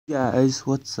Guys,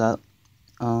 what's up?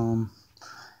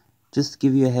 Just to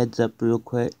give you a heads up real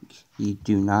quick, you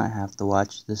do not have to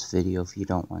watch this video if you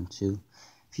don't want to.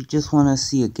 If you just want to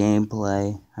see a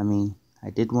gameplay, I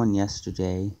did one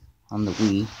yesterday on the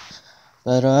Wii,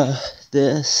 but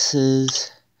this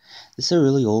is a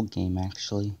really old game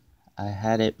actually. I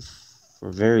had it for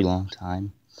a very long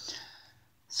time.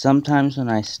 Sometimes when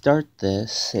I start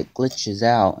this, it glitches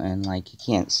out and like you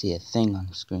can't see a thing on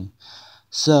the screen.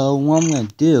 So what I'm gonna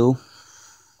do,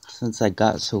 since I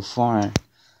got so far,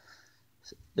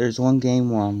 there's one game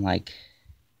where I'm like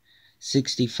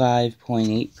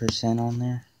 65.8% on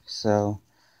there. So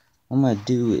what I'm gonna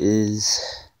do is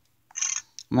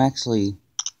new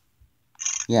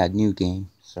game,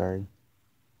 sorry.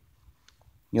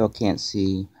 Y'all can't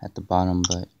see at the bottom,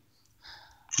 but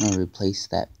I'm gonna replace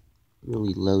that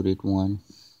really loaded one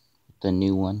with the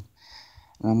new one.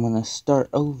 And I'm gonna start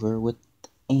over with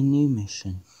a new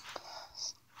mission.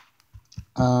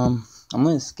 I'm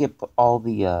gonna skip all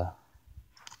the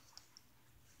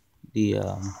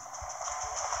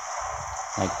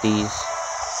like these.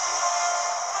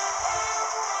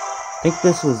 I think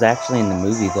this was actually in the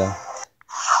movie though.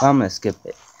 I'm gonna skip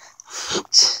it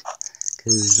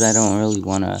because I don't really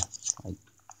wanna like.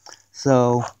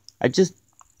 So I just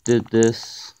did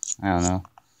this. I don't know.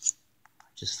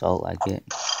 I just felt like it.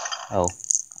 Oh,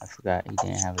 I forgot he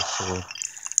didn't have a sword.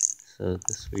 So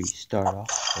this is where you start off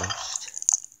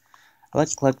first. I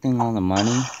like collecting all the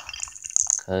money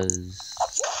because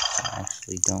I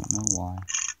actually don't know why.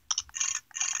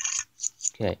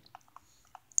 Okay.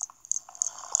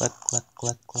 Collect.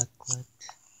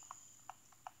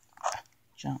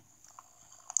 Jump.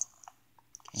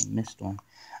 Okay, missed one.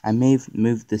 I may have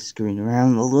moved the screen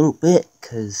around a little bit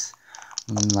because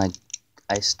when like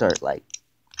I start like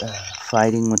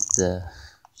fighting with the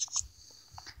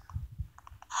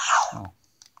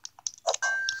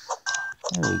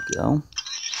there we go.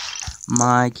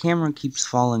 My camera keeps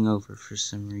falling over for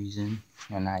some reason,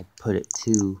 and I put it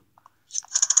too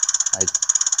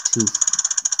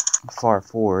far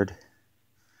forward.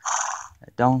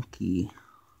 A donkey.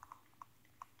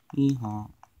 Yeehaw.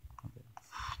 Okay.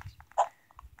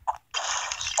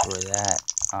 Destroy that.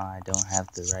 I don't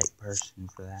have the right person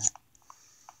for that.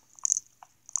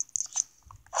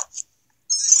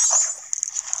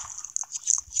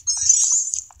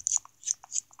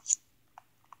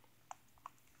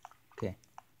 Okay.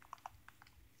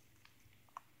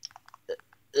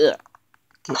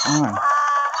 Get on.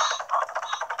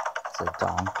 It's a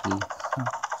donkey. Oh,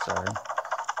 sorry.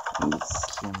 Move the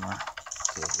camera.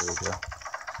 Okay, here we go.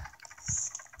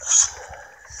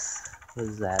 What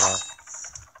is that?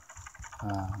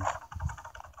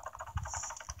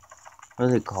 What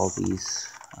do they call these?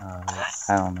 I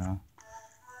don't know.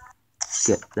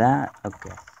 Skip that.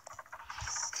 Okay.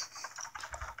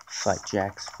 Fight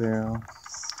Jack Sparrow. I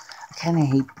kind of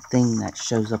hate the thing that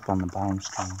shows up on the bottom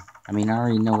screen. I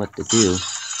already know what to do.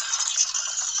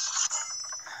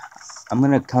 I'm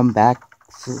gonna come back.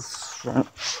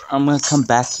 I'm gonna come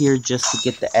back here just to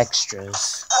get the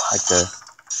extras, like the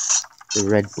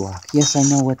red block. Yes, I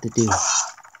know what to do.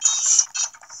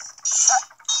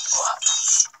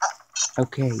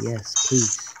 Okay, yes,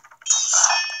 please.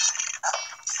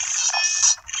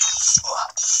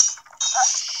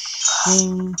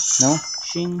 Shing. No?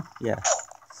 Shing? Yeah.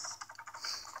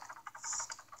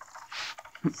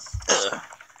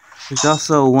 There's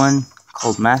also one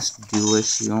called Master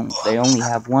Duelist. They only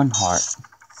have one heart.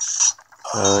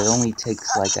 So it only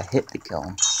takes like a hit to kill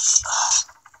them.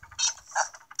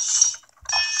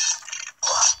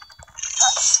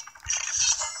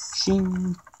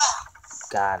 Shing.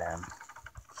 Got him.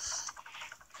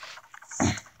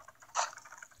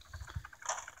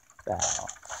 Wow.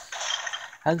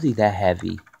 How's he that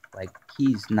heavy? Like,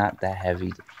 he's not that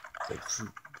heavy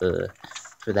for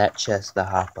that chest to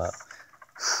hop up.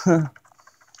 There's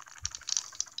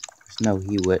no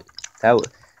he would.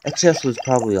 That chest was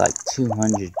probably like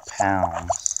 200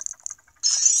 pounds.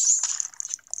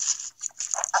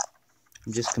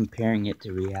 I'm just comparing it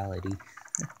to reality.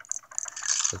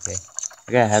 Okay.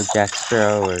 I gotta have Jack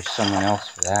Sparrow or someone else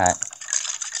for that.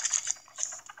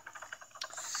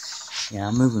 Yeah,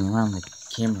 I'm moving around the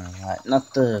camera a lot.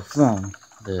 Not the phone,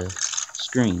 the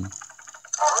screen. I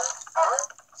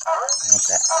want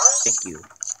that. Thank you.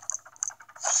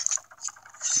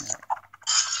 Alright.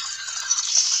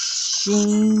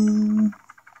 Shing.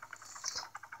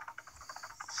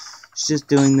 Just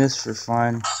doing this for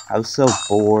fun. I was so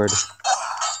bored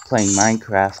playing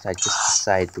Minecraft, I just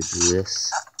decided to do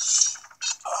this.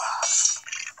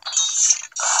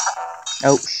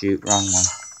 Oh shoot, wrong one.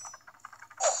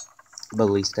 But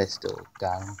at least I still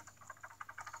got him.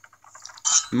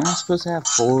 Am I supposed to have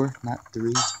 4, not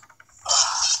 3?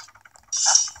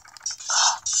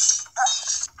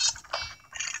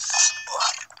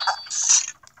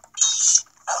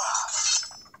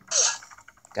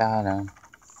 Got him.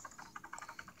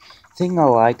 Thing I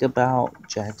like about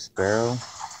Jack Sparrow is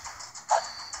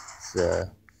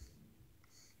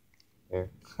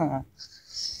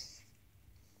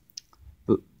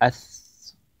but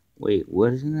wait,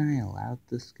 wasn't I allowed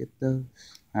to skip those?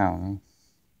 I don't know.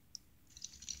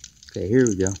 Okay, here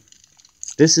we go.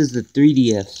 This is the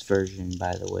 3DS version,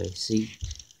 by the way. See?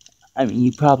 I mean,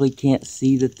 you probably can't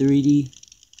see the 3D,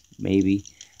 maybe,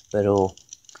 but it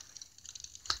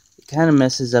kind of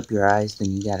messes up your eyes,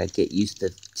 then you gotta get used to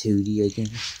 2D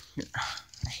again.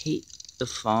 I hate the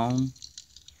phone.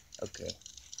 Okay.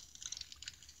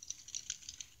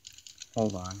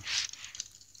 Hold on.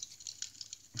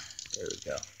 There we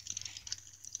go.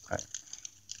 Alright.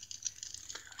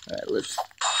 Alright,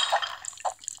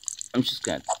 I'm just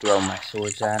gonna throw my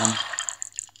swords at him.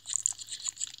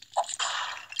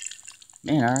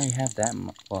 Man, I already have that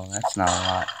much. Well, that's not a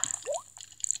lot.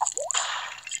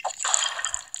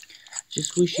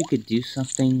 Just wish you could do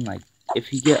something like,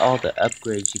 if you get all the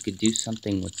upgrades, you could do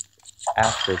something with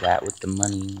after that with the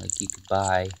money. Like you could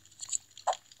buy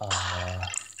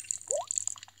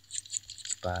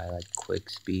like quick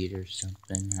speed or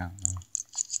something. I don't know.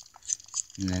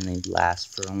 And then they'd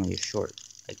last for only a short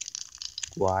like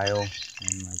while,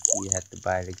 and like you have to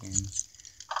buy it again.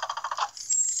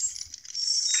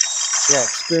 Jack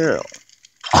Sparrow.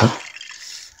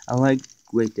 I like.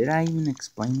 Wait, did I even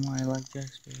explain why I like Jack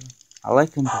Sparrow? I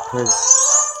like him because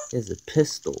he has a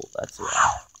pistol. That's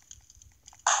why.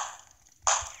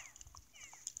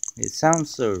 It sounds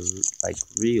so like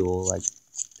real, like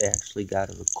they actually got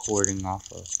a recording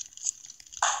off of.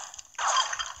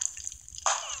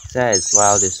 It's at its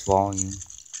loudest volume.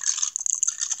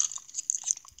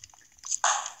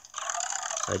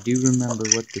 I do remember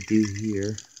what to do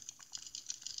here.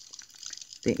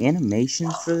 The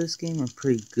animations for this game are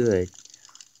pretty good,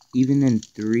 even in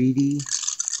 3D.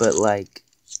 But like,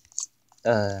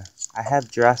 I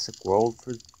have Jurassic World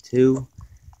for 2.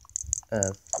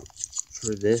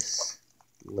 For this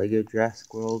Lego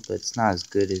Jurassic World, but it's not as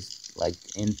good as like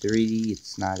in 3D.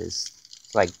 It's not as,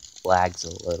 it's like lags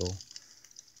a little.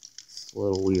 It's a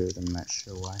little weird. I'm not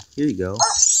sure why. Here you go.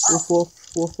 Woof woof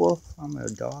woof woof. I'm a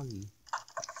doggy.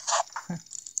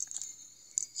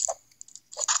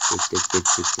 Tick.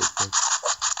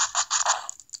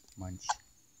 Munch.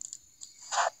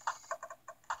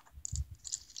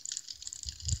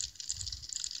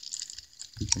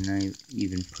 You can not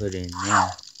even put it in there.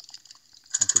 I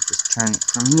could just turn it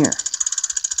from here.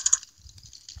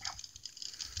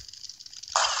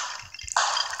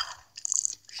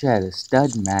 She had a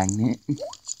stud magnet.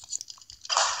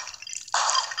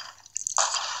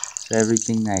 So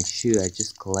everything that I shoot, I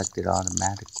just collect it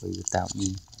automatically without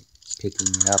me like,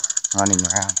 picking it up, running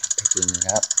around picking it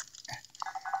up.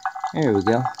 There we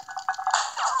go.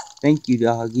 Thank you,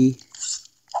 doggy.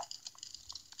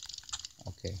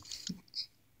 Okay.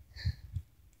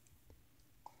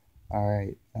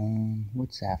 Alright,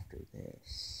 what's after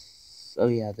this? Oh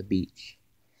yeah, the beach.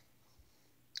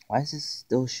 Why does this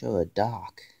still show a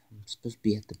dock? I'm supposed to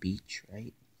be at the beach,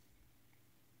 right?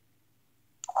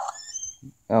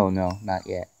 Oh no, not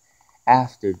yet.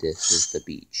 After this is the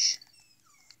beach.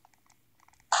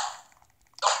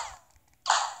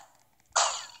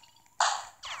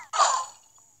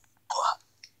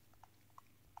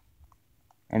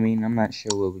 I mean, I'm not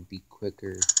sure what would be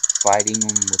quicker, fighting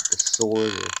them with the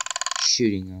sword or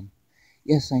shooting them.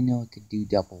 Yes, I know it could do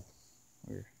double,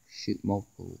 or shoot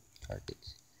multiple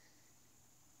targets.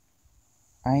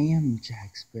 I am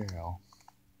Jack Sparrow.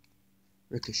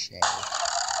 Ricochet.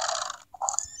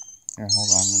 Here,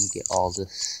 hold on, let me get all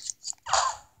this.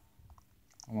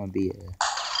 I'm gonna be a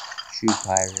true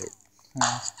pirate.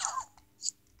 Huh?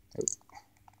 Oh.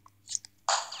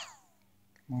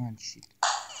 Come on, shoot.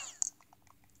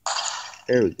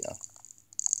 There we go.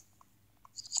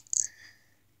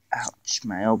 Ouch,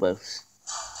 my elbows.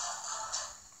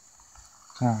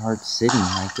 Kinda hard sitting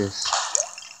like this.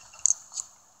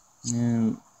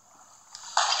 No.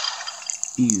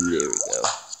 Ew, there we go.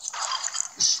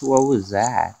 What was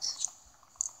that?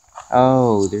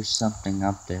 Oh, there's something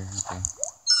up there. Okay.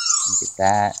 Get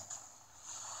that.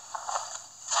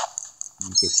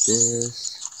 Get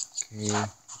this. Okay,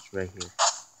 it's right here.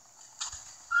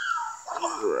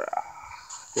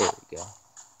 There we go.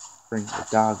 Bring the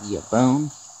doggy a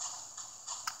bone.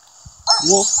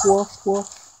 Woof, woof, woof.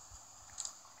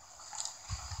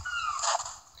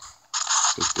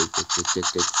 Tick.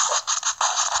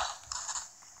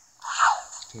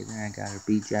 Okay, Okay, then I gotta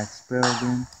beat Jack Sparrow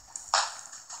again.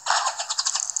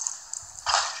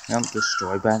 They don't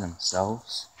destroy by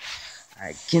themselves.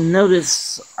 I can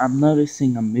notice, I'm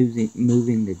noticing I'm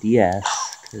moving the DS,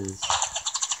 because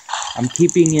I'm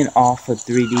keeping it off of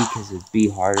 3D because it'd be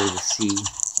harder to see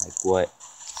like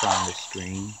what's on the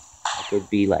screen. Like it'd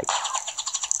be like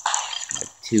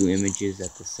two images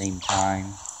at the same time.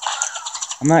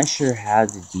 I'm not sure how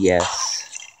the DS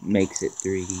makes it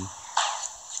 3D.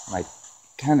 Like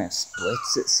kind of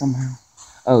splits it somehow.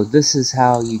 Oh, this is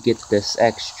how you get this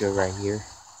extra right here.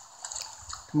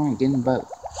 Come on, get in the boat.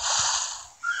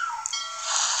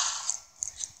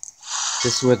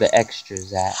 This is where the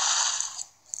extra's at.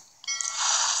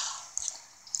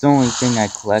 The only thing I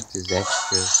collect is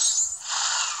extras.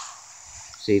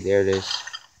 See, there it is.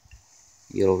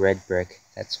 The little red brick.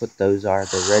 That's what those are.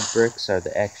 The red bricks are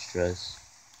the extras.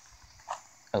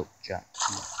 Oh, jump.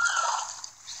 I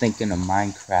was thinking of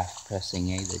Minecraft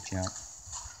pressing A to jump.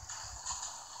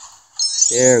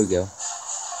 There we go.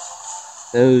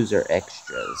 Those are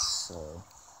extras, so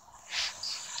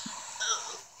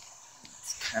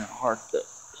it's kind of hard to...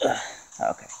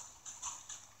 Okay.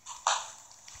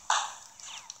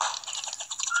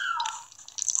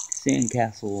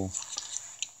 Sandcastle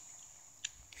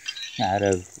out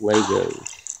of Legos.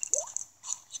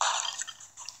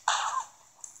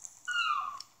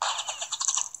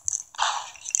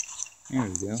 There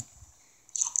we go.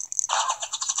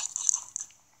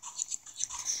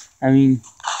 I mean,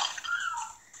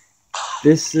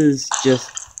 this is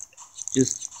just,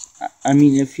 I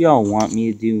mean, if y'all want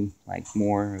me to do, like,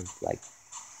 more of, like,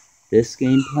 this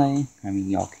gameplay, I mean,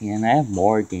 y'all can. I have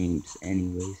more games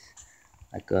anyways.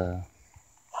 Like, got,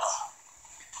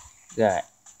 what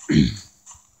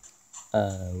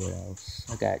else?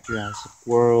 I got Jurassic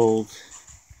World,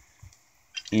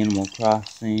 Animal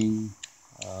Crossing,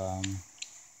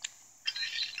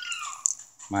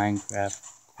 Minecraft,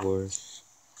 of course,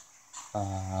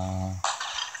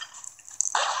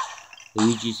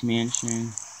 Luigi's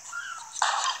Mansion.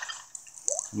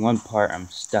 One part I'm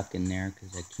stuck in there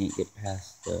because I can't get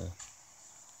past the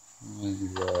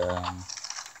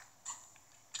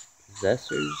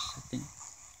possessors, I think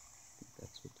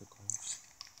that's what they're called.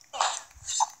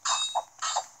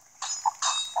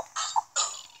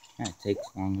 Kinda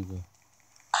takes longer to...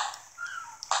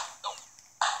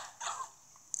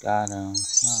 Got him.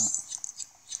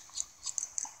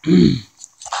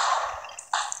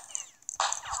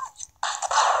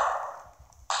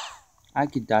 I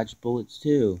could dodge bullets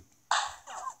too.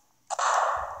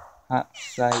 Hot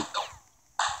sight.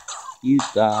 You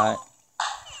got.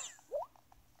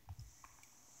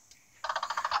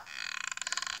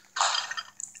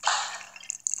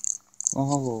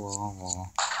 Oh.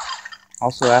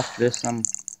 Also, after this, I'm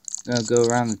gonna go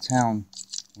around the town.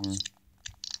 Or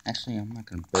actually, I'm not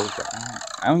gonna build that.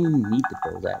 I don't even need to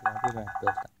build that. Why would I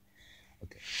build that?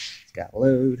 Okay, it's got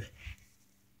load.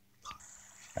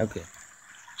 Okay,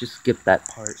 just skip that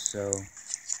part. So,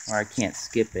 or I can't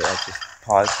skip it. I just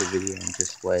pause the video and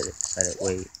just let it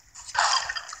wait.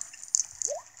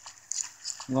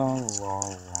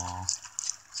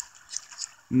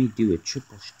 Let me do a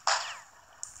triple shot.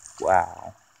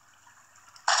 Wow.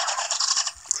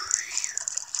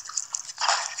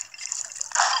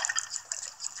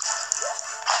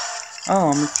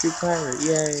 Oh, I'm a true pirate,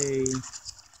 yay!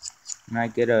 And I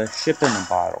get a ship in a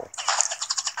bottle.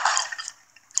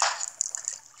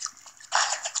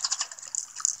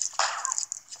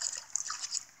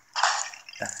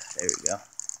 There we go.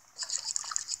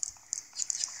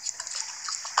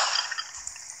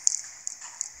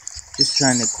 Just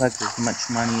trying to collect as much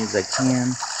money as I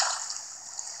can.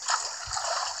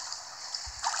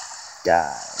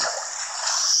 Die.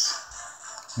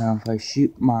 Now if I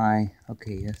shoot my...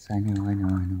 Okay, yes, I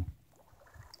know.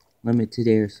 Limited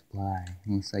air supply.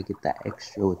 Unless I get that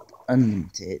extra with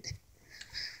unlimited.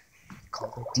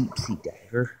 Called a deep sea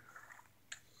diver.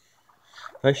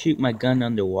 If I shoot my gun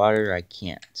underwater, I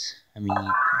can't. I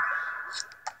mean,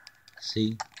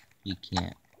 see? You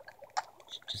can't.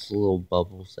 It's just little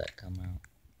bubbles that come out.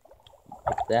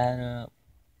 Pick that up.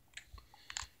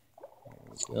 There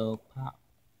we go. Pop.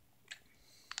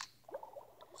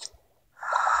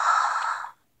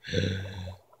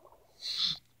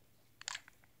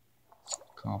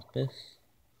 Compass.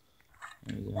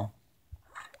 There we go.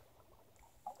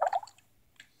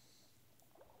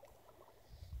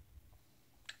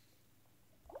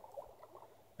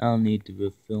 I don't need to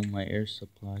refill my air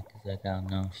supply because I got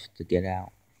enough to get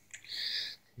out.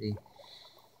 See?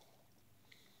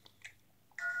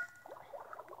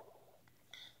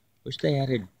 I wish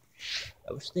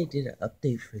they did an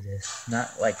update for this.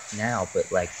 Not like now,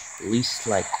 but like at least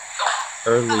like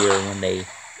earlier when they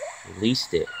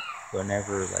released it.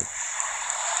 Whenever, like,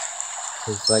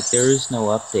 because, like, there is no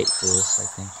update for this, I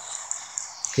think.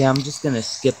 Okay, I'm just gonna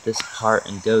skip this part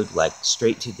and go, like,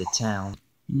 straight to the town.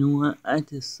 You know what? I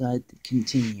decide to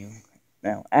continue.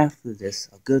 Now, after this,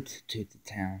 I'll go to the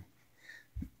town.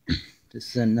 This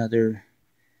is another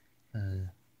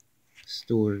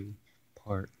story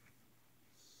part.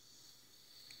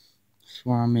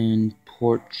 So I'm in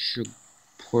Portaroga.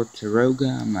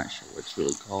 I'm not sure what it's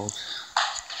really called.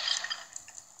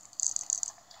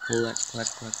 Collect.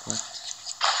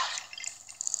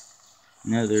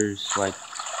 No, there's like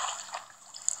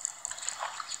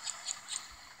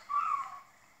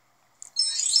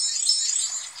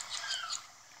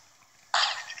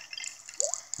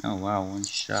oh wow, one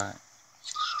shot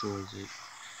destroys it.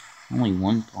 Only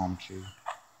one palm tree.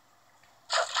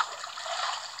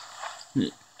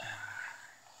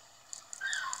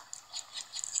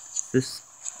 This,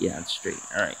 yeah, it's straight.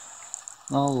 Alright.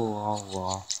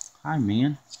 Oh. Hi,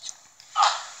 man.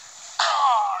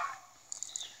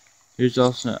 There's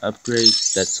also an upgrade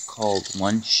that's called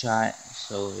one shot.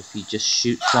 So if you just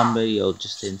shoot somebody, it'll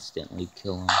just instantly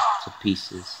kill them to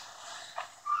pieces.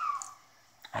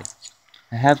 I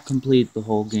have completed the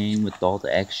whole game with all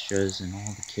the extras and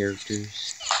all the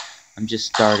characters. I'm just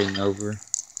starting over.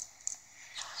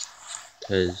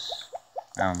 Because,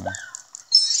 I don't know.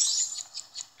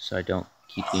 So I don't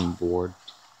keep being bored.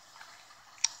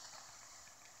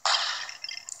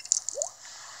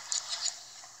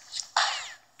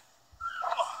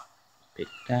 Pick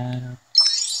that up.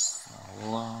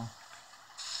 La.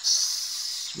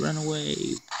 Run away.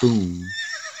 Boom.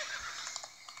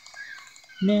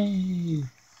 No.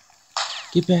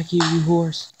 Get back here, you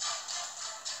horse.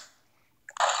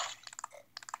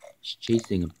 He's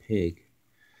chasing a pig.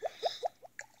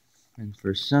 And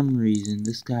for some reason,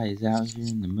 this guy is out here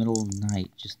in the middle of the night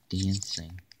just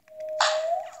dancing.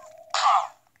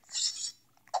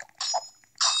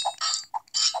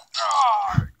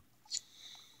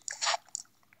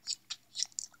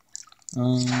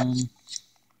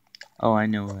 Oh, I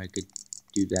know what I could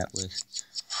do that with.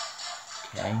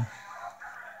 Okay.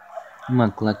 I'm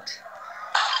gonna collect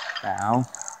bow.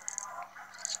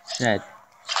 Shed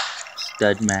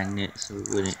stud magnet so it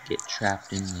wouldn't get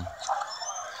trapped in the.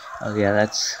 Oh yeah,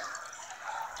 that's.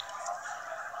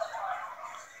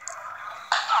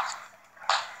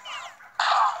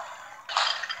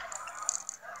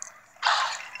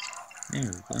 There we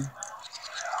go.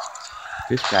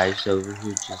 This guy's over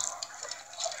here just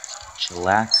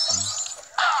chillaxing.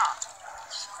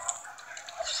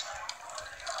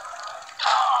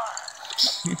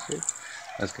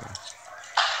 Okay.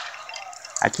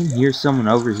 I can hear someone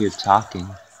over here talking.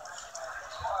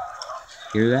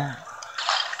 Hear that?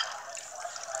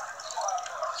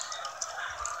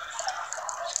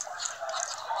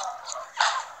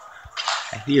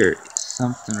 I hear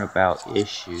something about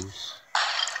issues.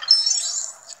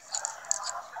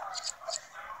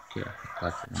 Okay, I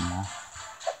collected them all.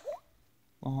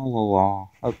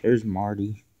 Oh, there's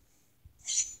Marty.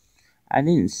 I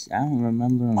don't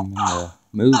remember him in the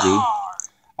movie.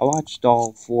 I watched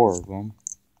all 4 of them.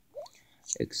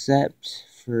 Except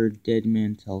for Dead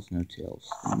Man Tells No Tales,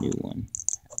 the new one. I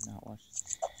have not watched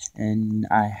it. And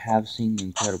I have seen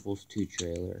the Incredibles 2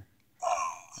 trailer.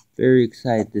 Very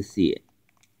excited to see it.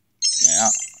 Yeah,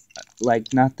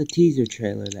 like, not the teaser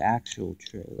trailer, the actual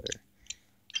trailer.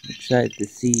 I'm excited to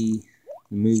see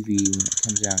the movie when it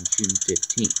comes out on June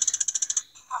 15th.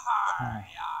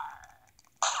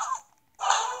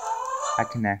 I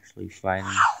can actually fight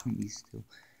him. He's still.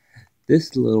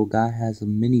 This little guy has a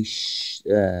mini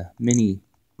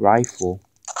rifle.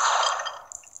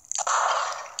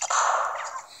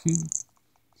 It's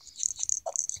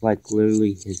like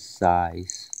literally his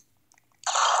size.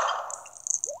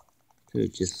 Could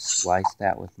have just sliced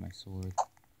that with my sword.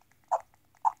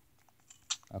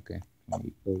 Okay, let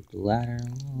me build the ladder.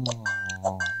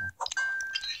 Oh.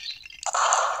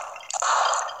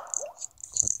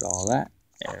 Collect all that.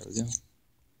 There we go.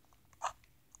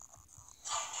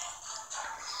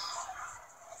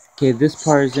 Okay, this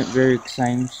part isn't very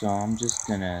exciting, so I'm just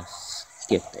gonna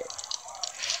skip it.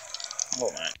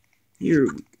 Hold on. Here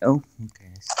we go. Okay,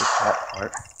 I skipped that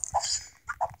part.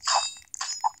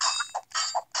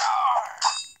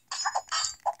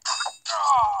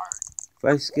 If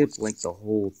I skip like the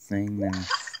whole thing, then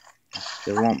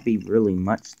there won't be really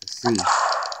much to see.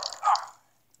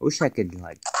 I wish I could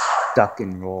like duck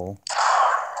and roll.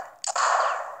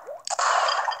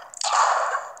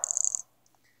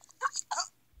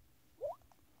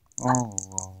 Oh,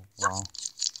 well.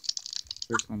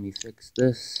 First, let me fix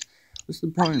this. What's the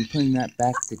point in putting that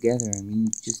back together? I mean,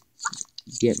 just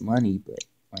You get money, but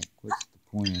like, what's the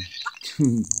point of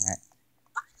doing that?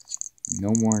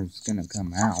 No more is gonna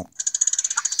come out.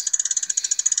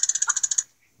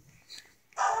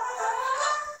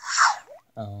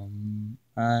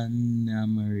 Anna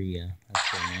Maria, that's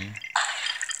her name.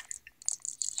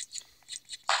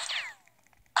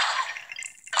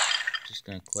 Just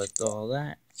gonna collect all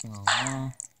that.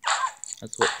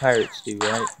 That's what pirates do,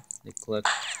 right? They collect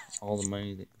all the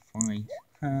money they can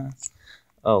find.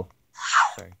 Oh,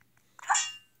 sorry.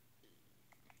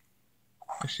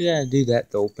 I should gotta do that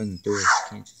to open the doors.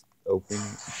 Can't just open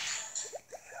it.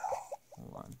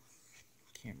 Hold on.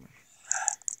 Camera.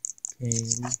 Okay,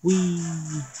 we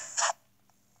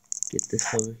get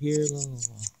this over here.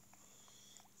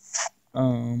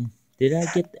 Did I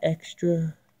get the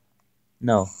extra?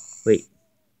 No, wait.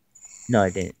 No, I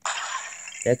didn't.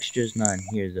 The extra's not in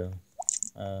here though.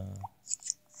 I'm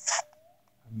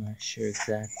not sure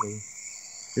exactly.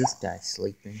 This guy's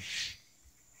sleeping.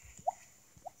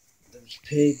 Those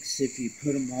pigs, if you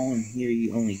put them all in here,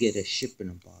 you only get a ship in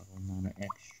a bottle, not an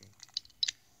extra.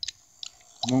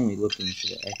 I'm only looking for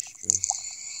the extras.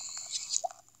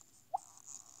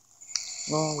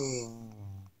 Oh,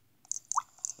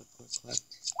 collect.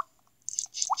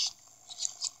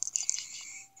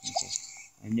 Okay.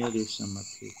 I know there's some up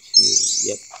here too.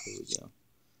 Yep, here we go.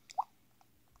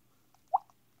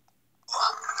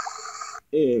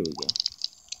 There we go.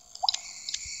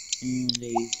 And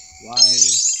why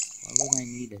would I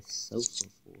need a sofa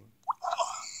for?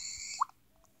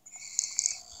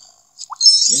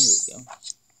 There we go.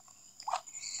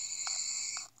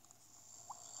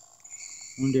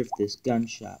 Wonder if this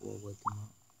gunshot will wake him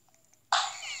up.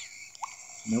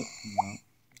 Nope, no,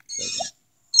 doesn't.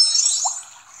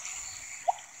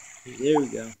 There we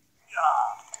go.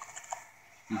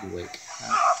 He's awake.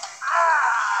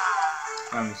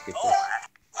 I'm gonna skip this.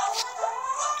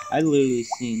 I literally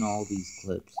seen all these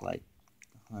clips like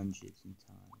hundreds of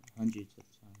times.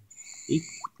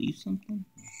 Leave something?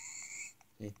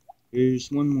 Okay, here's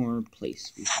one more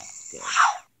place we have to go.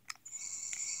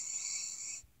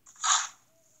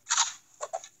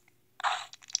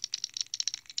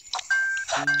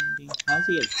 How's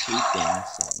he have two things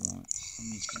at once? That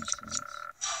makes no sense.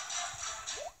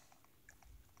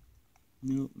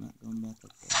 Nope, not going back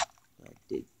up there. Gotta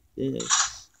dig this.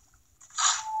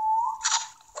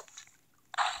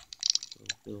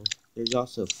 Build. There's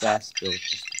also fast build,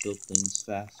 just to build things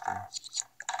faster.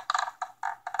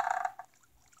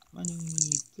 Money.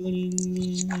 Okay.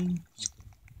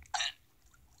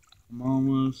 I'm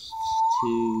almost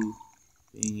to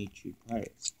being a true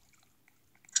pirate.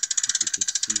 You can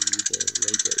see the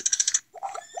Legos.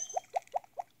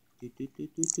 Okay,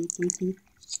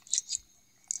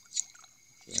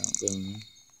 I don't go in there.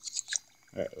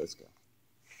 Alright, let's go.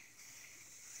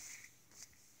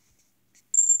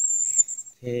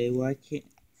 Okay, why can't...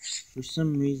 For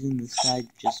some reason, this guy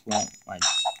just won't, like...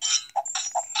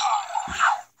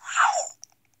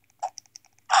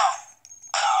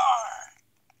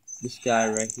 This guy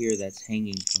right here that's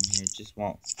hanging from here just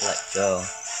won't let go.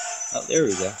 Oh, there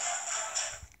we go.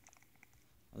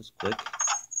 That was quick.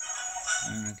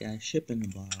 And I got a ship in the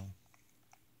bottle.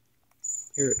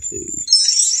 Parrot food.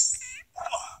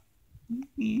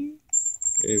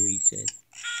 Whatever he said.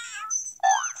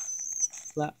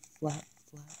 Flap, flap,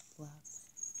 flap, flap.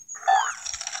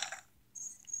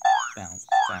 Bounce,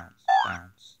 bounce,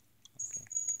 bounce. Okay.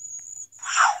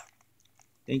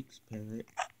 Thanks, parrot.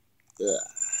 Ugh.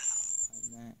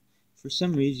 That. For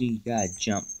some reason, you gotta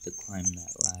jump to climb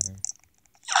that ladder.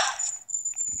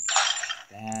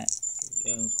 That.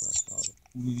 There we go. Collect all the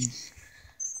coins.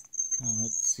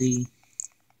 Let's see.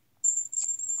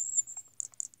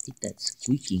 Get that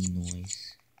squeaking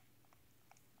noise.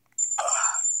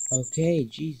 Okay,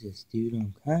 Jesus, dude,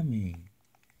 I'm coming.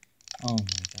 Oh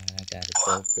my god, I gotta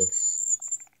build this.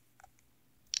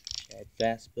 Should I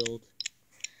fast build?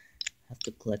 Have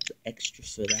to collect the extra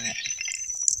for that.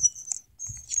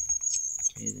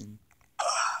 Okay then.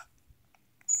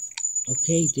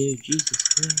 Okay, dude, Jesus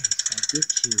Christ, I get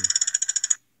you.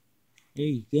 There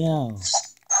you go.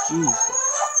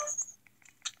 Jesus.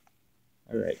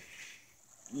 Alright.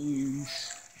 And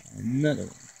another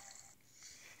one.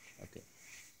 Okay.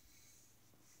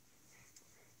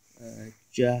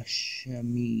 Joshua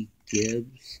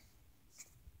Gibbs.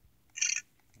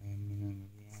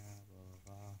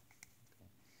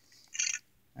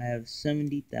 I have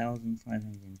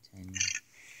 70,510 coins.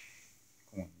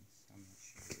 I'm not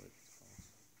sure what it's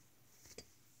called.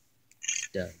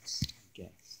 Studs, I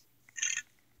guess.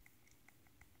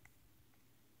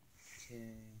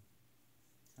 Okay.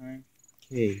 Time.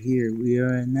 Okay, here we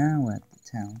are now at the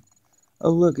town Oh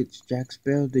look, it's Jack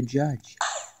Sparrow the judge.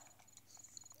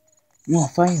 You wanna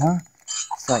fight, huh?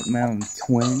 Fight my own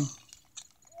twin.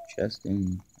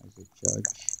 Justin as a judge.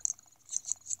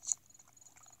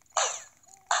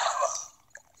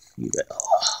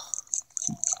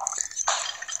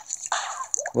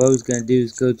 What I was gonna do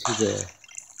is go to the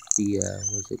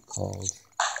what's it called?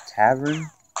 Tavern?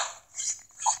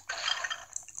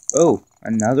 Oh,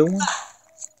 another one?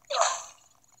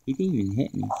 He didn't even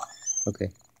hit me.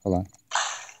 Okay, hold on.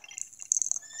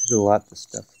 There's a lot of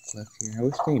stuff left here. I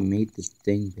wish they made the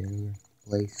thing bigger.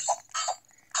 Place.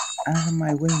 Out of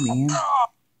my way, man.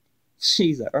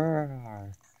 She's like,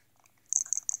 argh.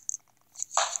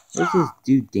 What's this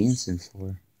dude dancing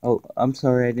for? Oh, I'm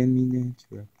sorry, I didn't mean to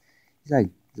interrupt. He's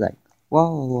like,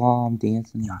 whoa, I'm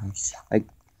dancing. Like,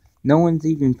 no one's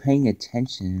even paying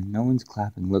attention. No one's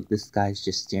clapping. Look, this guy's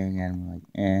just staring at him like,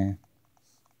 eh.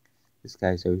 This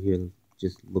guy's over here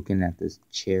just looking at this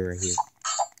chair right here.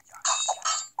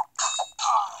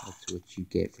 That's what you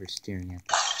get for staring at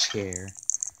this chair.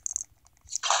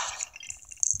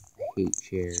 I hate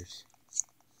chairs.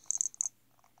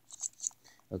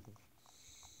 Okay.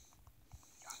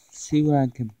 See what I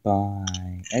can buy.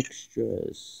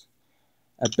 Extras.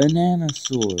 A banana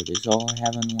sword is all I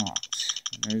have unlocked.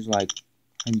 And there's like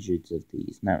hundreds of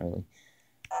these. Not really.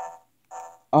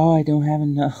 Oh, I don't have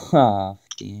enough.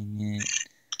 Dang it.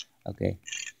 Okay.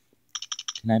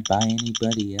 Can I buy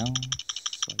anybody else?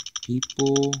 Like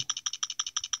people?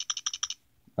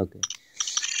 Okay.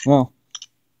 Well.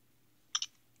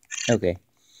 Okay.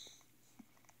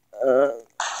 What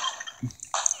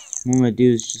I'm gonna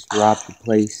do is just rob the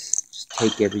place. Just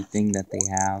take everything that they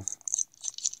have.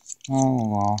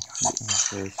 Oh,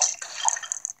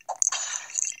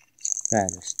 got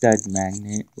a stud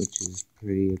magnet, which is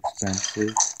pretty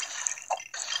expensive.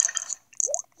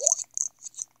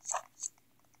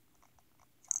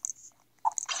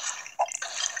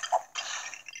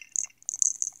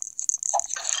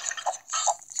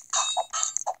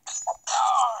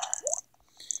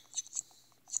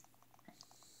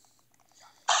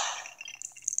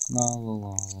 La la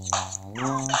la la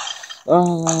la. La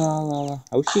la la la la.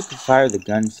 I wish you could fire the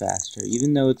gun faster,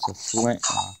 even though it's a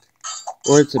flintlock.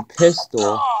 Or it's a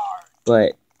pistol,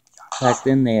 but back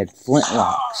then they had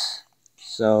flintlocks.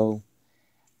 So,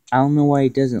 I don't know why he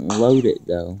doesn't load it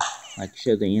though. Like,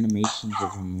 show the animations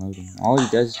of him loading. All he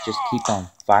does is just keep on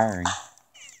firing.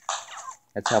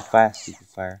 That's how fast he can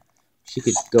fire. She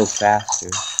could go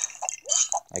faster.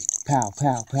 Like, pow,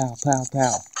 pow, pow, pow,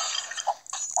 pow.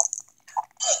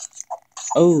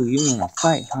 Oh, you wanna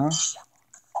fight, huh?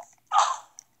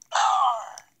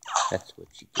 That's what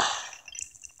you get.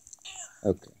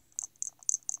 Okay.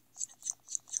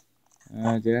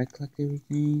 Did I collect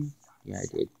everything? Yeah, I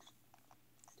did.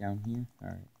 Down here?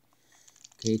 Alright.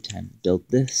 Okay, time to build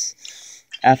this.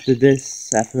 After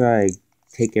I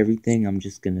take everything, I'm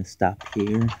just gonna stop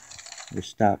here. Or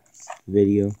stop the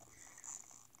video.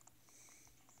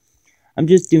 I'm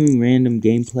just doing random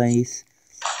gameplays.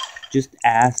 Just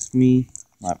ask me,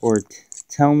 or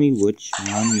tell me which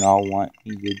one y'all want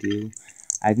me to do.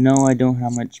 I know I don't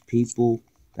have much people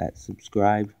that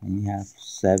subscribe. I only have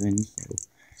 7, so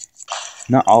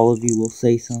not all of you will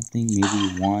say something,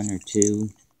 maybe 1 or 2.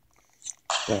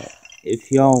 But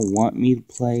if y'all want me to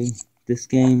play this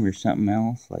game or something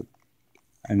else, like,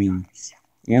 I mean,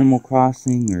 Animal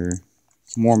Crossing or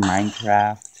more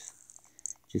Minecraft,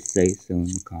 just say so in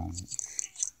the comments.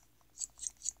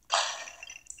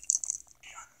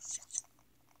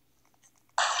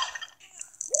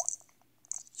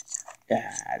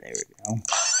 Ah, there we go.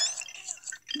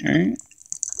 Alright.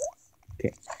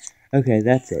 Okay,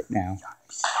 that's it now.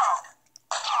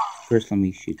 First, let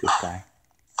me shoot this guy.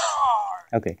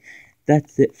 Okay,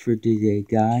 that's it for today,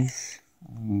 guys.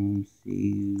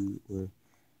 See you.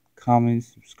 Comment,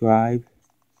 subscribe.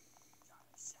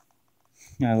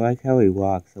 I like how he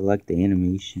walks. I like the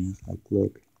animations. Like,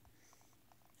 look.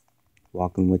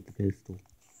 Walking with the pistol.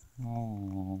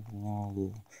 Oh,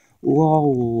 oh,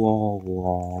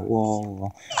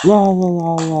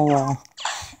 oh.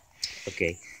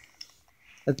 Okay,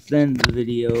 that's the end of the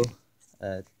video.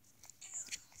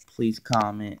 Please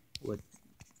comment what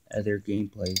other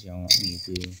gameplays y'all want me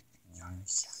to do.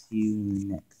 See you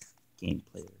next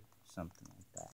gameplay or something.